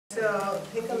So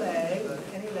pick a leg,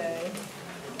 any leg,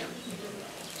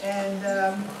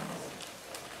 and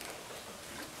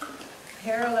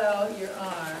parallel your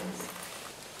arms.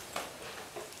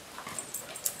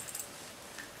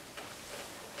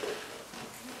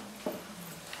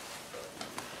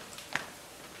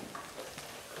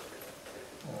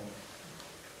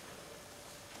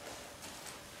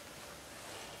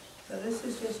 So this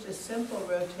is just a simple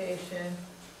rotation.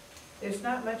 There's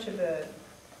not much of a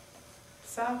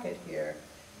socket here,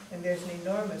 and there's an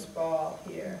enormous ball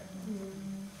here.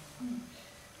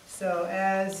 So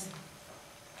as,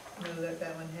 I'm going to let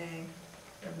that one hang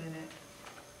for a minute.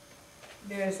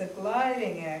 There's a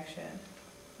gliding action.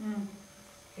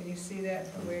 Can you see that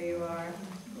from where you are?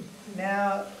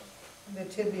 Now the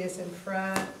tibia is in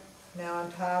front, now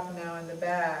on top, now in the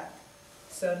back.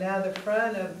 So now the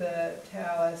front of the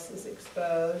talus is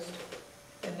exposed,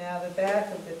 and now the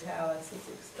back of the talus is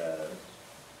exposed.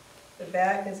 The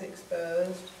back is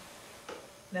exposed,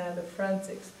 now the front's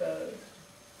exposed.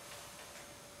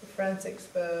 The front's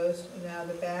exposed, and now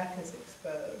the back is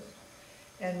exposed.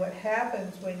 And what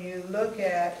happens when you look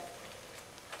at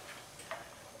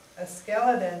a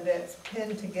skeleton that's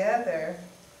pinned together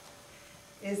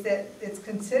is that it's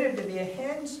considered to be a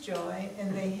hinge joint,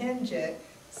 and they hinge it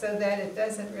so that it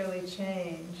doesn't really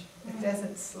change. It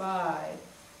doesn't slide.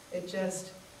 It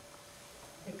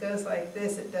goes like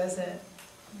this. It doesn't,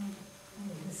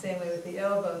 the same way with the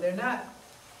elbow. They're not,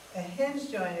 a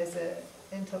hinge joint is an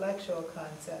intellectual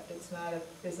concept. It's not a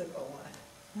physical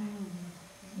one.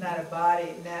 Not a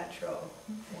body, natural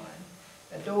one.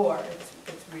 A door,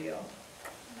 it's real.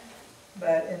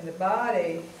 But in the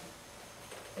body,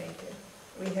 thank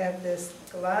you, we have this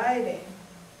gliding.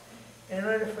 And in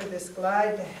order for this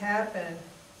glide to happen,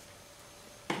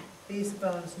 these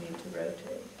bones need to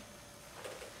rotate.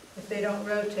 If they don't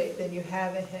rotate, then you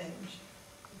have a hinge.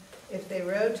 If they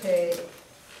rotate,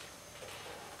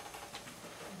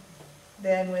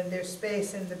 then when there's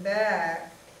space in the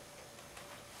back,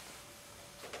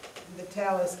 the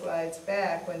talus glides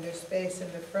back. When there's space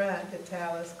in the front, the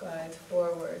talus glides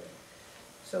forward.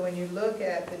 So when you look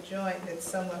at the joint, it's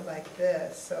somewhat like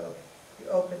this. So you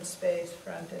open space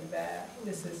front and back.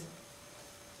 This is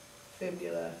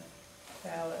fibula,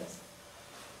 talus.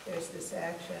 There's this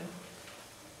action.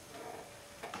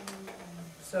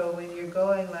 So when you're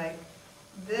going like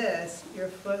this, your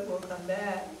foot will come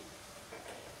back.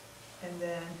 And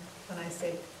then when I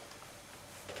say,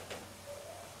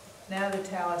 now the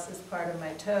talus is part of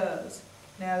my toes.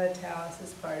 Now the talus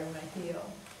is part of my heel.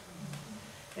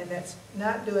 And that's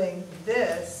not doing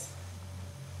this,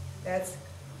 that's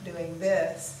doing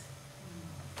this.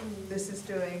 This is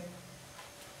doing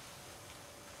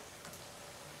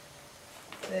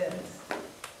this.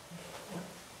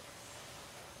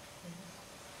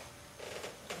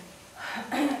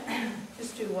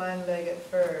 Just do one leg at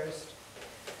first.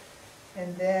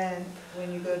 And then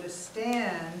when you go to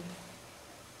stand,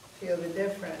 feel the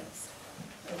difference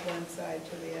of one side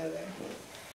to the other.